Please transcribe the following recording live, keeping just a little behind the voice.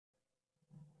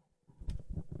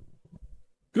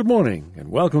Good morning,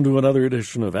 and welcome to another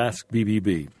edition of Ask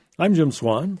BBB. I'm Jim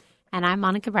Swan. And I'm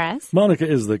Monica Brass. Monica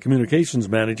is the Communications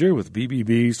Manager with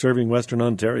BBB serving Western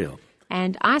Ontario.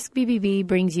 And Ask BBB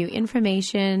brings you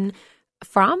information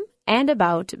from and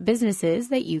about businesses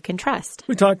that you can trust.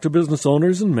 We talk to business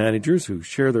owners and managers who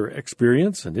share their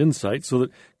experience and insights so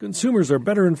that consumers are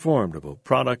better informed about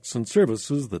products and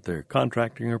services that they're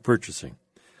contracting or purchasing.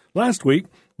 Last week,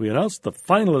 we announced the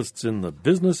finalists in the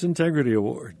Business Integrity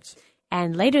Awards.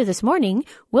 And later this morning,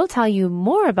 we'll tell you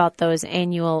more about those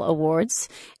annual awards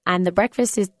and the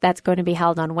breakfast that's going to be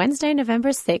held on Wednesday,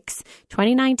 November 6,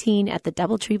 2019 at the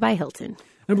Doubletree by Hilton.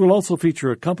 And we'll also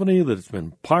feature a company that has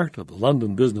been part of the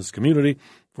London business community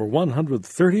for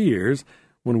 130 years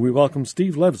when we welcome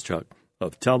Steve Levchuk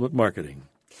of Talbot Marketing.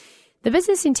 The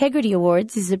Business Integrity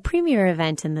Awards is a premier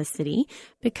event in the city.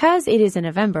 Because it is a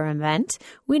November event,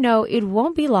 we know it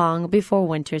won't be long before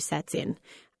winter sets in.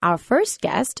 Our first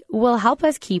guest will help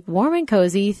us keep warm and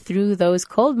cozy through those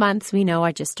cold months we know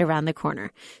are just around the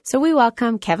corner. So we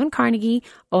welcome Kevin Carnegie,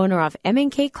 owner of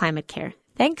M&K Climate Care.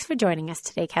 Thanks for joining us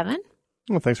today, Kevin.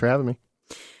 Well, thanks for having me.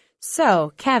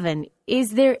 So, Kevin,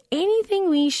 is there anything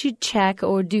we should check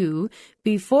or do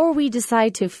before we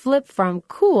decide to flip from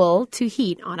cool to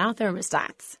heat on our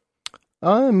thermostats?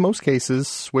 In most cases,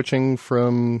 switching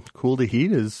from cool to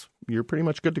heat you're pretty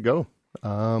much good to go.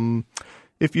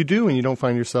 If you do and you don't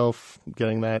find yourself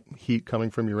getting that heat coming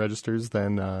from your registers,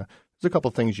 then there's a couple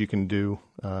things you can do.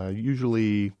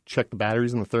 Usually check the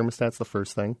batteries in the thermostats the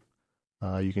first thing.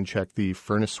 You can check the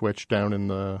furnace switch down in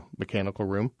the mechanical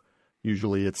room.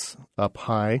 Usually it's up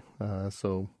high,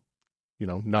 so,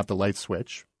 not the light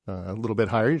switch. A little bit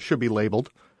higher. It should be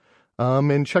labeled.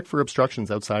 And check for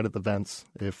obstructions outside of the vents.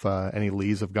 If any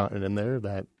leaves have gotten in there,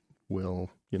 that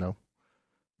will,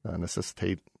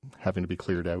 necessitate having to be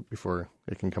cleared out before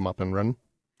it can come up and run.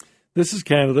 This is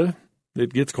Canada.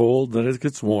 It gets cold, then it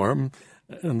gets warm,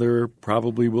 and there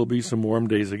probably will be some warm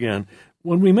days again.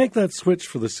 When we make that switch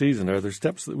for the season, are there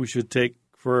steps that we should take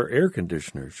for our air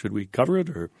conditioner? Should we cover it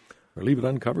or leave it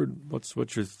uncovered?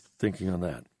 What's your thinking on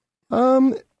that?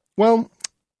 Well,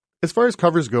 as far as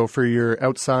covers go for your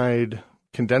outside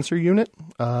condenser unit,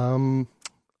 a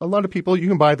lot of people, you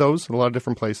can buy those in a lot of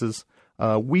different places.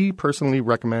 We personally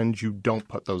recommend you don't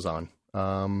put those on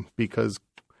because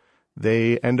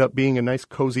they end up being a nice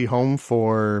cozy home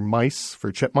for mice,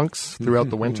 for chipmunks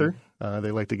throughout the winter. They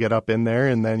like to get up in there,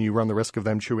 and then you run the risk of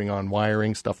them chewing on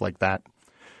wiring, stuff like that.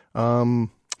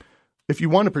 If you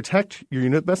want to protect your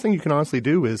unit, the best thing you can honestly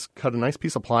do is cut a nice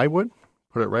piece of plywood,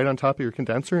 put it right on top of your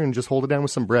condenser, and just hold it down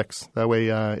with some bricks. That way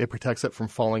it protects it from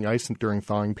falling ice during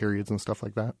thawing periods and stuff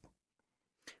like that.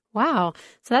 Wow.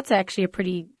 So that's actually a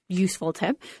pretty useful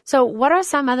tip. So what are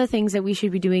some other things that we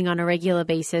should be doing on a regular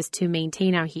basis to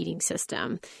maintain our heating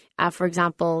system? For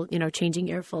example,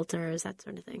 changing air filters, that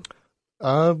sort of thing.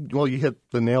 Well, you hit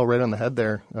the nail right on the head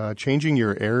there. Changing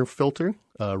your air filter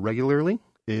regularly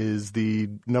is the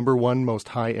number one most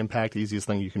high impact, easiest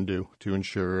thing you can do to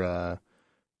ensure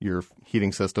your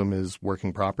heating system is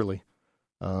working properly.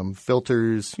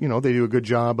 Filters, they do a good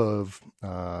job of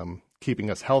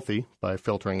keeping us healthy by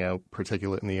filtering out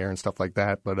particulate in the air and stuff like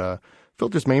that. But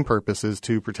filter's main purpose is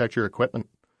to protect your equipment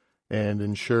and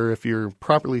ensure if you're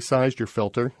properly sized your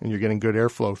filter and you're getting good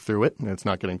airflow through it and it's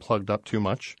not getting plugged up too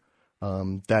much,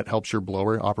 that helps your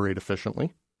blower operate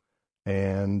efficiently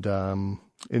and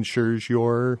ensures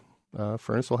your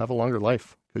furnace will have a longer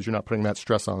life because you're not putting that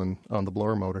stress on the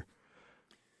blower motor.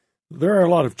 There are a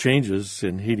lot of changes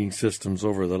in heating systems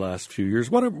over the last few years.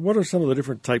 What are some of the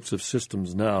different types of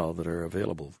systems now that are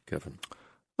available, Kevin?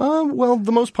 Well,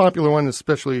 the most popular one,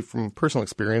 especially from personal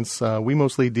experience, we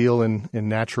mostly deal in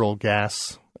natural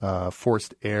gas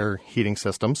forced air heating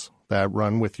systems that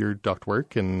run with your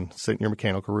ductwork and sit in your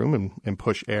mechanical room and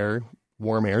push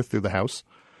warm air through the house.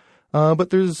 But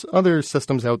there's other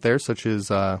systems out there such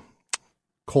as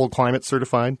cold climate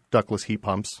certified ductless heat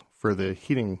pumps for the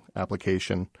heating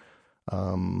application.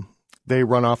 They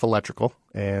run off electrical,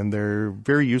 and they're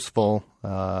very useful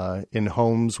in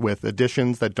homes with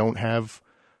additions that don't have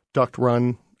duct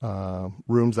run,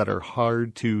 rooms that are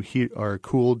hard to heat or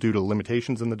cool due to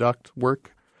limitations in the duct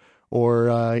work,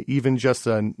 or even just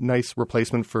a nice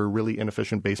replacement for really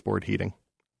inefficient baseboard heating.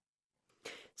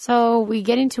 So we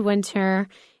get into winter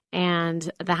and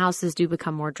the houses do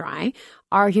become more dry.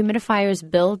 Are humidifiers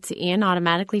built in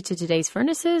automatically to today's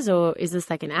furnaces, or is this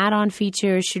like an add-on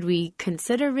feature? Should we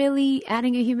consider really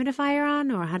adding a humidifier on,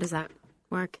 or how does that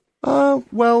work?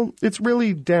 Well, it's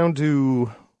really down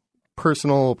to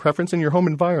personal preference in your home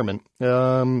environment.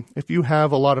 If you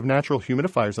have a lot of natural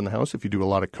humidifiers in the house, if you do a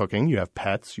lot of cooking, you have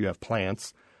pets, you have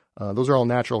plants, Those are all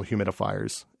natural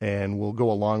humidifiers and will go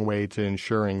a long way to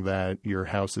ensuring that your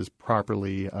house is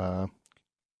properly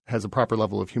has a proper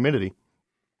level of humidity.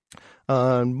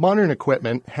 Modern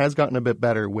equipment has gotten a bit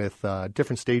better with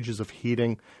different stages of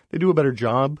heating. They do a better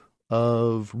job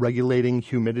of regulating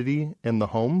humidity in the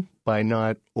home by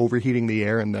not overheating the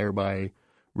air and thereby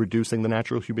reducing the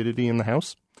natural humidity in the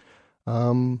house.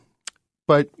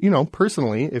 But,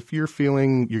 personally, if you're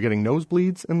feeling you're getting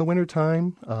nosebleeds in the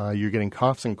wintertime, you're getting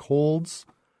coughs and colds,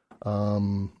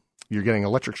 you're getting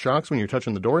electric shocks when you're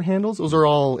touching the door handles, those are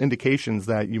all indications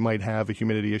that you might have a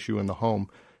humidity issue in the home.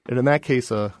 And in that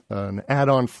case, an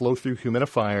add-on flow-through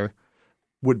humidifier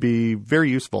would be very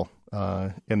useful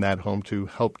in that home to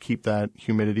help keep that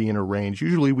humidity in a range.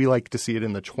 Usually we like to see it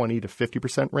in the 20 to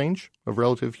 50% range of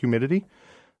relative humidity.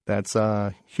 That's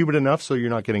humid enough so you're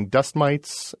not getting dust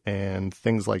mites and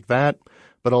things like that,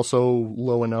 but also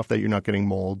low enough that you're not getting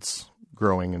molds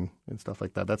growing and stuff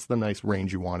like that. That's the nice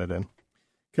range you want it in.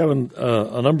 Kevin,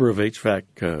 a number of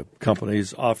HVAC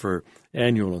companies offer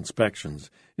annual inspections.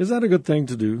 Is that a good thing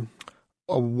to do?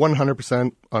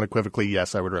 100% unequivocally,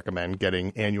 yes, I would recommend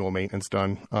getting annual maintenance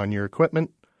done on your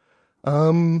equipment.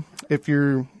 If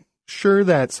you're sure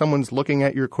that someone's looking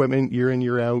at your equipment year in,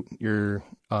 year out, you're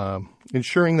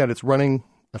ensuring that it's running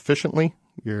efficiently,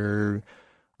 you're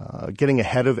getting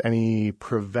ahead of any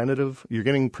preventative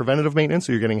maintenance,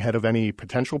 or you're getting ahead of any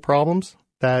potential problems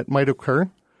that might occur.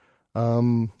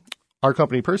 Our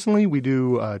company personally, we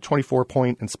do a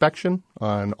 24-point inspection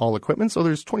on all equipment. So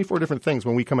there's 24 different things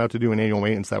when we come out to do an annual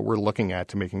maintenance that we're looking at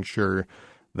to making sure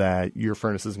that your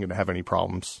furnace isn't going to have any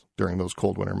problems during those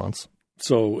cold winter months.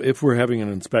 So if we're having an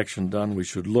inspection done, we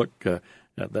should look at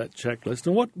that checklist.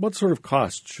 And what sort of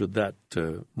cost should that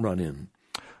run in?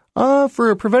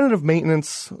 For preventative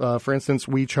maintenance, for instance,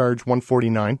 we charge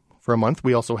 $149 for a month.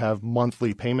 We also have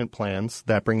monthly payment plans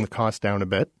that bring the cost down a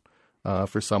bit.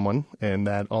 For someone, and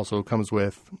that also comes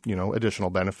with, additional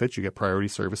benefits. You get priority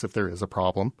service if there is a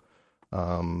problem.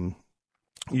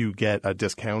 You get a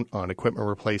discount on equipment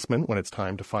replacement when it's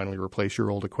time to finally replace your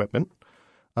old equipment.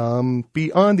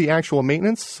 Beyond the actual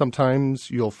maintenance, sometimes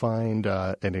you'll find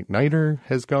an igniter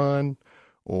has gone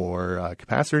or a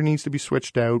capacitor needs to be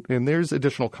switched out, and there's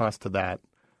additional cost to that.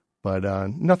 But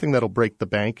nothing that'll break the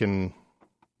bank and,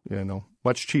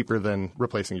 much cheaper than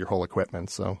replacing your whole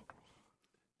equipment, so...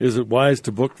 Is it wise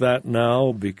to book that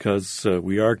now because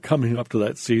we are coming up to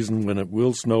that season when it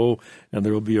will snow and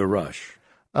there will be a rush?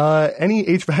 Any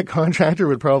HVAC contractor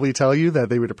would probably tell you that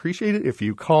they would appreciate it if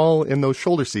you call in those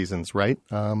shoulder seasons, right?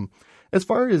 As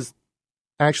far as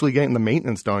actually getting the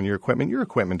maintenance done on your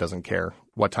equipment doesn't care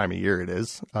what time of year it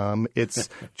is. It's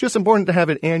just important to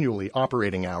have it annually.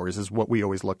 Operating hours is what we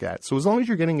always look at. So as long as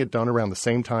you're getting it done around the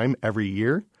same time every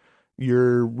year,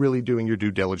 you're really doing your due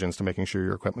diligence to making sure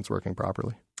your equipment's working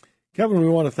properly. Kevin, we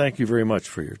want to thank you very much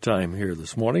for your time here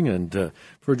this morning and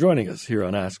for joining us here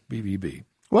on Ask BBB.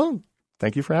 Well,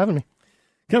 thank you for having me.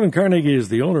 Kevin Carnegie is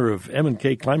the owner of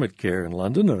M&K Climate Care in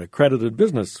London, an accredited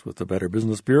business with the Better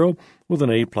Business Bureau with an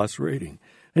A+ rating.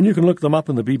 And you can look them up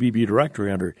in the BBB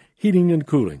directory under Heating and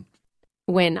Cooling.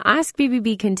 When Ask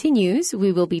BBB continues,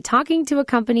 we will be talking to a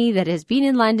company that has been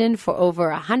in London for over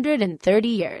 130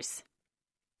 years.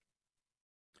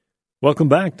 Welcome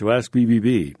back to Ask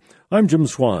BBB. I'm Jim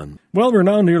Swan. Well, we're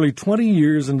now nearly 20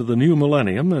 years into the new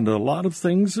millennium, and a lot of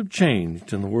things have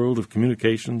changed in the world of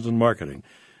communications and marketing.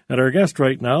 And our guest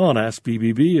right now on Ask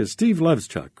BBB is Steve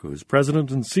Levchuk, who is president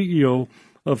and CEO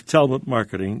of Talbot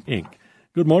Marketing, Inc.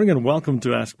 Good morning and welcome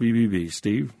to Ask BBB,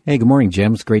 Steve. Hey, good morning,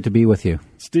 Jim. It's great to be with you.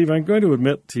 Steve, I'm going to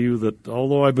admit to you that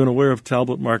although I've been aware of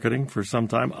Talbot Marketing for some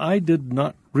time, I did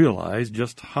not realize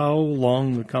just how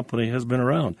long the company has been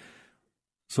around.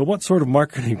 So what sort of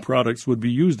marketing products would be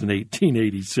used in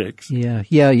 1886? I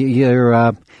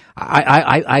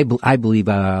believe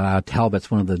Talbot's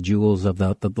one of the jewels of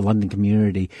the London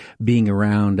community, being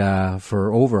around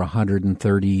for over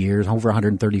 130 years, over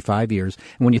 135 years.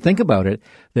 And when you think about it,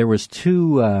 there was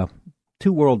two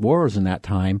world wars in that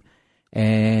time,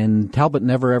 and Talbot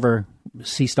never ever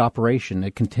ceased operation.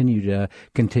 It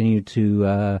continued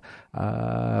to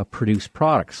produce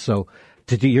products. So,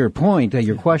 to your point,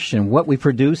 your question, what we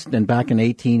produced back in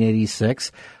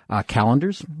 1886,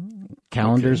 calendars.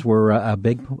 Calendars were a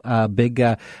big. I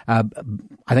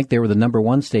think they were the number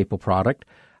one staple product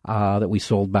that we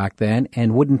sold back then,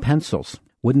 and wooden pencils.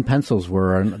 Wooden pencils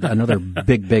were another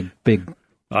big.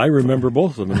 I remember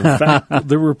both of them. In fact,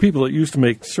 there were people that used to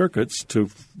make circuits to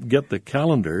get the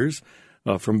calendars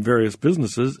from various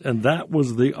businesses, and that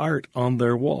was the art on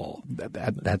their wall.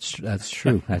 That's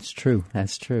true. That's true.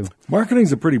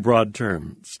 Marketing's a pretty broad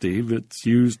term, Steve. It's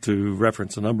used to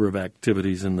reference a number of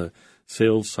activities in the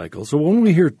sales cycle. So when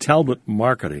we hear Talbot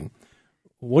marketing,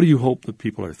 what do you hope that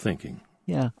people are thinking?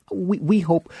 Yeah, we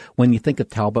hope when you think of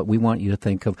Talbot, we want you to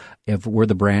think of if we're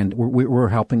the brand,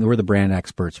 we're the brand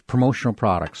experts. Promotional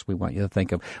products, we want you to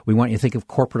think of. We want you to think of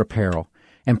corporate apparel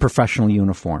and professional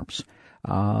uniforms.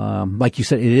 Like you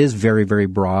said, it is very, very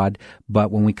broad.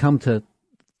 But when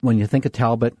you think of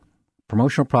Talbot,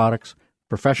 promotional products,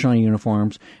 professional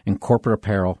uniforms, and corporate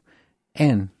apparel,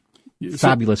 and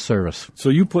fabulous service. So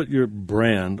you put your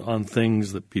brand on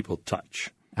things that people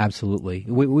touch. Absolutely.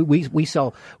 We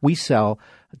sell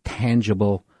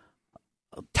tangible,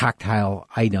 tactile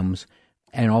items,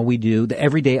 and all we do, the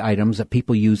everyday items that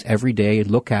people use every day,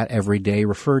 look at every day,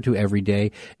 refer to every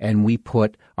day, and we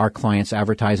put our clients'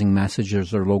 advertising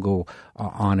messages or logo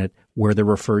on it where they're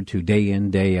referred to day in,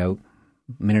 day out,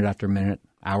 minute after minute,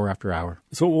 hour after hour.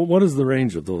 So what is the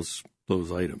range of those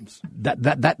items?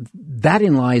 That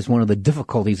in lies one of the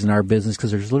difficulties in our business,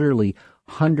 because there's literally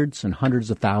hundreds and hundreds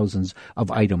of thousands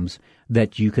of items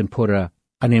that you can put an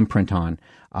imprint on,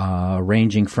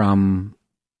 ranging from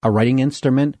a writing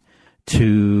instrument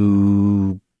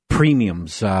to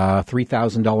premiums,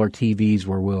 $3,000 TVs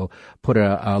where we'll put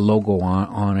a logo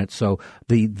on it. So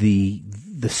the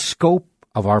scope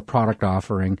of our product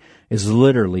offering is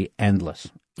literally endless.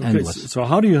 Okay, so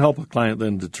how do you help a client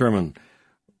then determine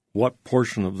what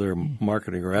portion of their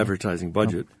marketing or advertising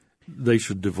budget they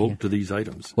should devote to these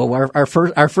items? Well, our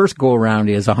first go around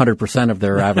is 100% of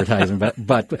their advertising,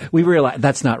 but we realize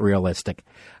that's not realistic.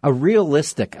 A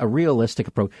realistic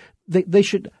approach. They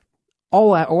should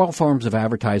all forms of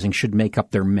advertising should make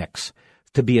up their mix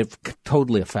to be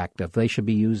totally effective. They should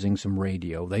be using some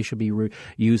radio. They should be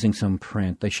using some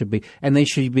print. They should be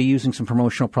using some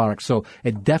promotional products. So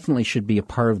it definitely should be a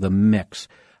part of the mix.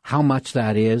 How much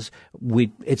that is,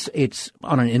 it's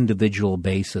on an individual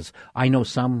basis. I know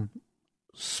some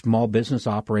small business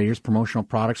operators, promotional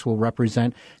products will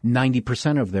represent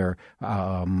 90% of their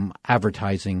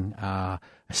advertising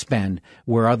spend,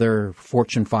 where other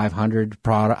Fortune 500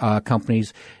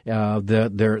 companies,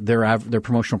 their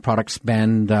promotional product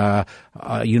spend,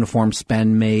 uniform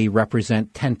spend may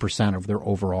represent 10% of their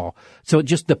overall. So it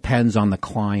just depends on the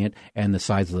client and the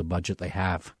size of the budget they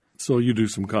have. So you do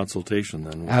some consultation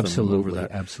then with absolutely, them over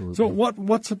that. Absolutely. So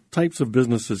what types of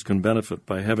businesses can benefit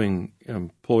by having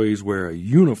employees wear a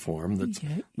uniform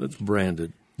that's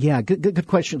branded? Yeah, good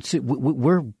question. See,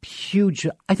 we're huge.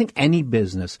 I think any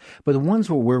business, but the ones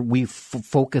where we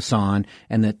focus on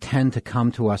and that tend to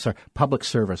come to us are public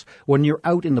service. When you're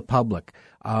out in the public,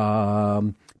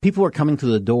 people are coming to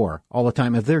the door all the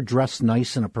time. If they're dressed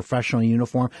nice in a professional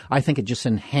uniform, I think it just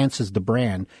enhances the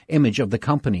brand image of the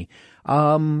company.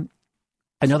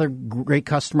 Another great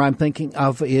customer I'm thinking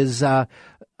of is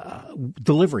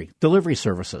delivery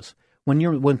services.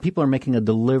 When people are making a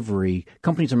delivery,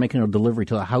 companies are making a delivery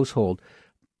to a household,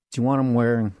 do you want them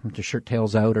wearing their shirt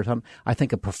tails out or something? I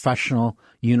think a professional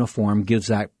uniform gives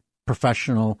that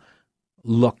professional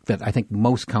look that I think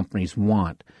most companies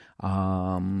want.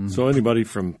 So anybody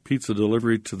from pizza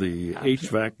delivery to the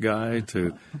HVAC guy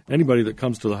to anybody that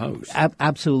comes to the house.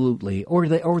 Absolutely. Or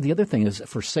the other thing is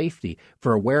for safety,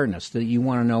 for awareness, that you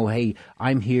want to know, hey,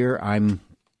 I'm here, I'm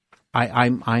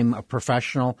a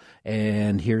professional,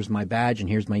 and here's my badge, and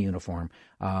here's my uniform.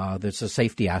 There's a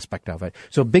safety aspect of it.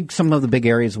 So some of the big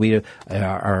areas we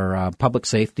are public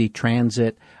safety,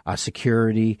 transit,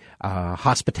 security,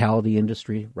 hospitality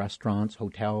industry, restaurants,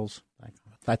 hotels,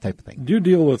 that type of thing. Do you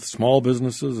deal with small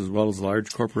businesses as well as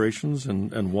large corporations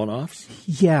and one-offs?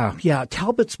 Yeah.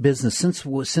 Talbot's business,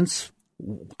 since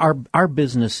our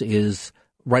business is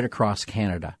right across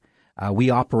Canada.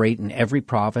 We operate in every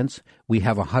province. We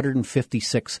have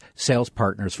 156 sales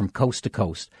partners from coast to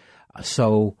coast.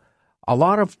 So a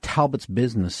lot of Talbot's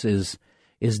business is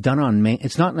done on Main.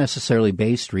 It's not necessarily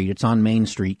Bay Street. It's on Main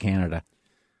Street, Canada.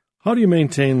 How do you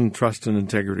maintain trust and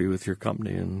integrity with your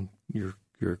company and your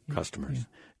customers? Yeah.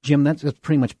 Jim, that's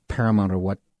pretty much paramount to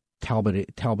what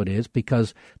Talbot is,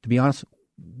 because, to be honest,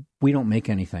 we don't make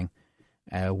anything.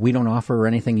 We don't offer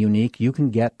anything unique. You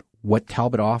can get what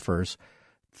Talbot offers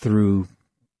through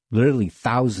literally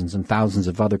thousands and thousands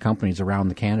of other companies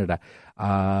around Canada.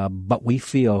 But we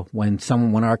feel when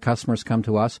our customers come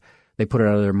to us, they put it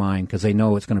out of their mind because they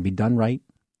know it's going to be done right,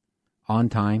 on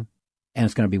time, and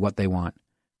it's going to be what they want.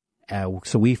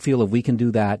 So we feel if we can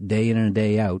do that day in and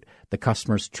day out, the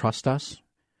customers trust us,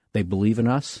 they believe in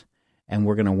us, and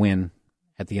we're going to win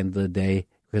at the end of the day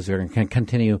because they're going to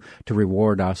continue to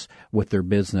reward us with their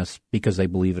business because they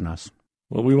believe in us.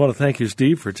 Well, we want to thank you,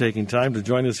 Steve, for taking time to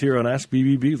join us here on Ask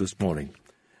BBB this morning,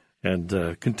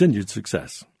 and continued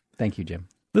success. Thank you, Jim.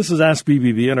 This is Ask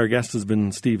BBB, and our guest has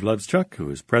been Steve Levchuk, who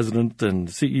is President and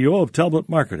CEO of Talbot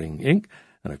Marketing, Inc.,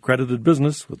 an accredited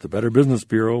business with the Better Business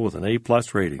Bureau with an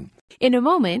A-plus rating. In a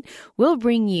moment, we'll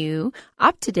bring you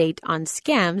up to date on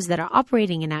scams that are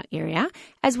operating in our area,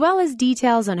 as well as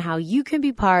details on how you can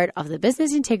be part of the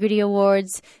Business Integrity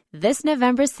Awards this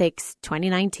November 6,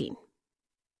 2019.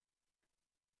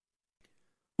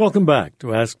 Welcome back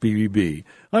to Ask BBB.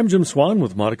 I'm Jim Swan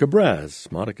with Monica Braz.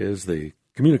 Monica is the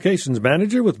Communications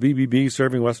Manager with BBB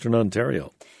serving Western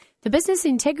Ontario. The Business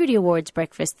Integrity Awards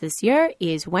breakfast this year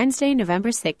is Wednesday,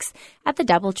 November 6th at the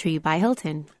Doubletree by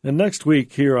Hilton. And next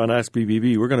week here on Ask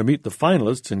BBB, we're going to meet the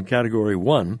finalists in Category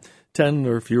 1, 10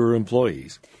 or fewer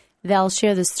employees. They'll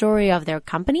share the story of their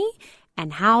company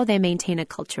and how they maintain a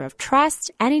culture of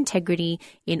trust and integrity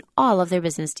in all of their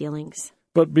business dealings.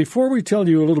 But before we tell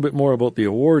you a little bit more about the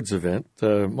awards event,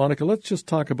 Monica, let's just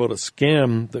talk about a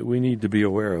scam that we need to be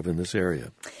aware of in this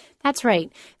area. That's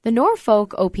right. The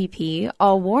Norfolk OPP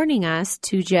are warning us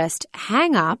to just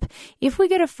hang up if we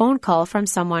get a phone call from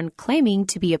someone claiming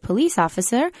to be a police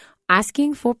officer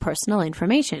asking for personal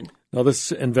information. Now,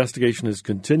 this investigation is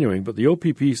continuing, but the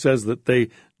OPP says that they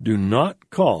do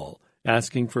not call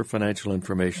asking for financial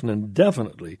information and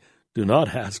definitely do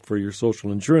not ask for your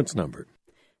social insurance number.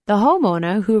 The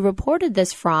homeowner who reported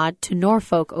this fraud to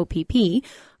Norfolk OPP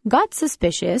got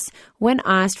suspicious when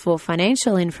asked for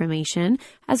financial information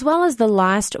as well as the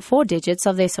last 4 digits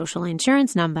of their social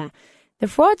insurance number. The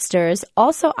fraudsters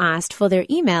also asked for their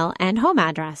email and home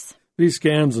address. These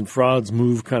scams and frauds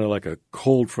move kind of like a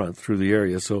cold front through the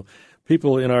area, so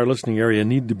people in our listening area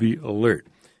need to be alert.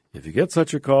 If you get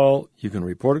such a call, you can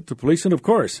report it to police, and of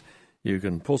course, you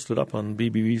can post it up on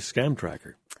BBB's Scam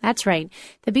Tracker. That's right.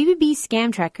 The BBB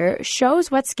Scam Tracker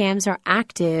shows what scams are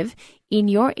active in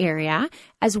your area,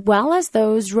 as well as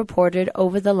those reported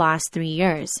over the last 3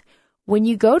 years. When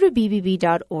you go to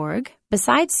bbb.org,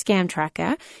 besides Scam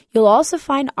Tracker, you'll also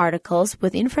find articles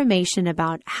with information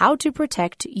about how to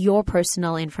protect your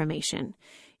personal information.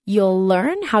 You'll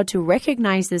learn how to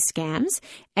recognize the scams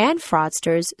and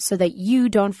fraudsters so that you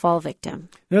don't fall victim.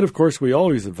 And of course, we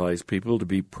always advise people to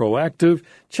be proactive.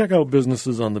 Check out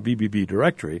businesses on the BBB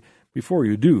directory before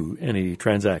you do any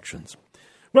transactions.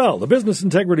 Well, the Business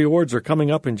Integrity Awards are coming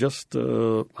up in just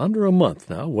under a month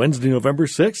now, Wednesday, November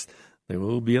 6th. They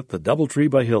will be at the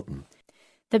Doubletree by Hilton.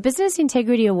 The Business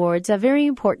Integrity Awards are very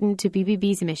important to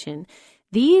BBB's mission.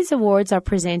 These awards are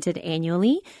presented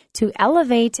annually to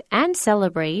elevate and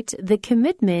celebrate the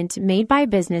commitment made by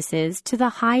businesses to the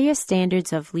highest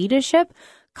standards of leadership,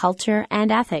 culture,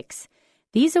 and ethics.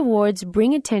 These awards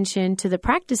bring attention to the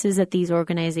practices that these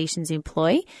organizations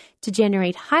employ to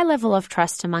generate high level of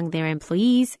trust among their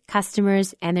employees,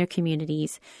 customers, and their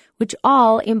communities, which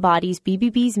all embodies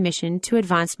BBB's mission to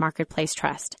advance marketplace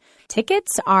trust.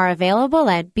 Tickets are available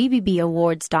at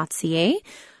bbbawards.ca.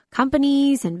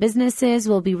 Companies and businesses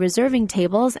will be reserving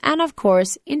tables, and of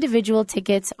course, individual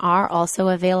tickets are also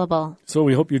available. So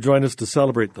we hope you join us to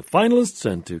celebrate the finalists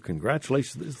and to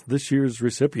congratulate this year's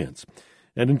recipients.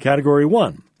 And in Category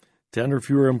 1, 10 or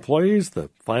fewer employees, the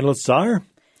finalists are...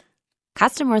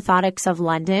 Custom Orthotics of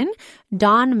London,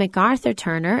 Don MacArthur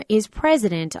Turner is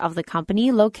president of the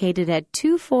company located at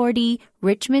 240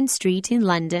 Richmond Street in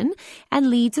London and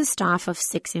leads a staff of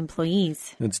 6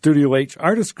 employees. And Studio H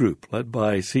Artist Group, led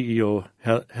by CEO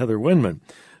Heather Winman.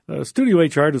 Studio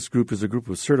H Artist Group is a group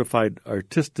of certified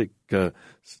artistic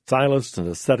stylists and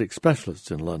aesthetic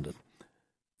specialists in London.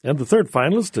 And the third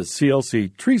finalist is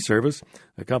CLC Tree Service.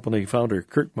 A company founder,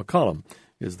 Kurt McCollum,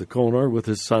 is the co-owner with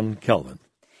his son, Kelvin.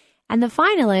 And the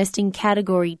finalist in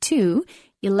Category 2,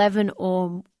 11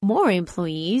 or more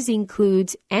employees,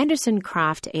 includes Anderson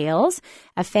Craft Ales,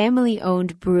 a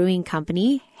family-owned brewing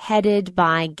company headed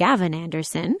by Gavin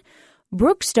Anderson,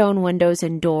 Brookstone Windows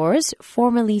and Doors,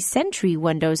 formerly Sentry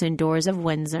Windows and Doors of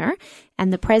Windsor,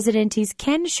 and the president is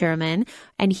Ken Sherman,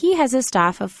 and he has a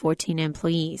staff of 14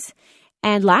 employees.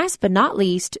 And last but not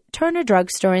least, Turner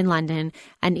Drugstore in London,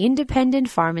 an independent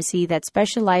pharmacy that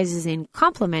specializes in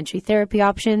complementary therapy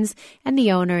options, and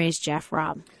the owner is Jeff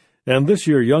Robb. And this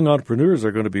year, young entrepreneurs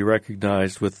are going to be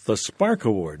recognized with the Spark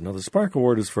Award. Now, the Spark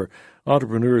Award is for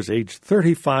entrepreneurs aged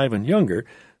 35 and younger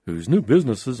whose new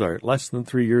businesses are less than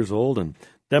 3 years old and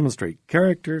demonstrate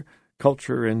character,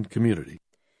 culture, and community.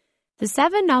 The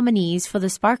 7 nominees for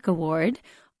the Spark Award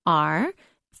are...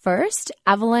 First,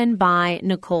 Evelyn by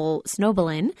Nicole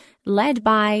Snobelin, led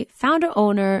by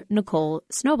founder-owner Nicole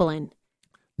Snobelin.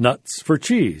 Nuts for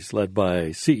Cheese, led by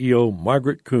CEO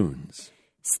Margaret Coons.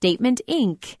 Statement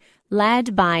Inc.,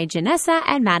 led by Janessa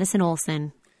and Madison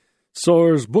Olson.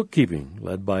 Soars Bookkeeping,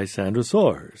 led by Sandra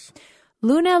Soars.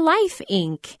 Luna Life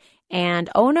Inc., And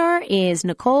owner is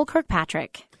Nicole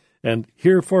Kirkpatrick. And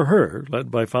Here for Her,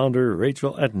 led by founder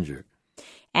Rachel Ettinger.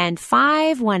 And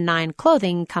 519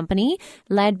 Clothing Company,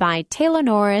 led by Taylor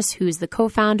Norris, who's the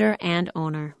co-founder and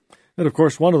owner. And, of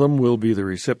course, one of them will be the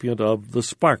recipient of the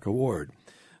Spark Award.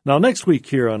 Now, next week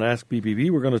here on Ask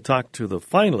BBB, we're going to talk to the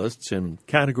finalists in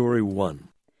Category 1.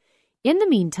 In the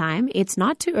meantime, it's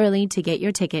not too early to get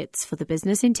your tickets for the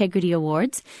Business Integrity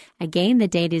Awards. Again, the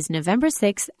date is November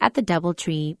 6th at the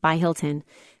DoubleTree by Hilton.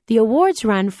 The awards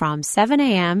run from 7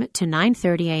 a.m. to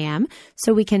 9:30 a.m.,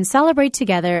 so we can celebrate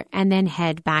together and then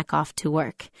head back off to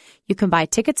work. You can buy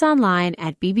tickets online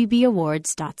at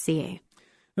bbbawards.ca.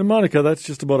 And Monica, that's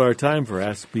just about our time for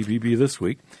Ask BBB this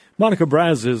week. Monica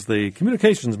Braz is the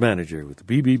Communications Manager with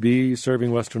BBB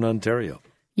serving Western Ontario.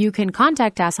 You can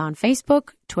contact us on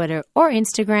Facebook, Twitter, or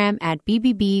Instagram at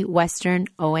BBB Western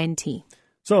ONT.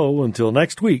 So until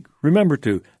next week, remember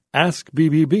to ask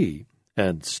BBB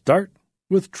and start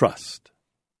with trust.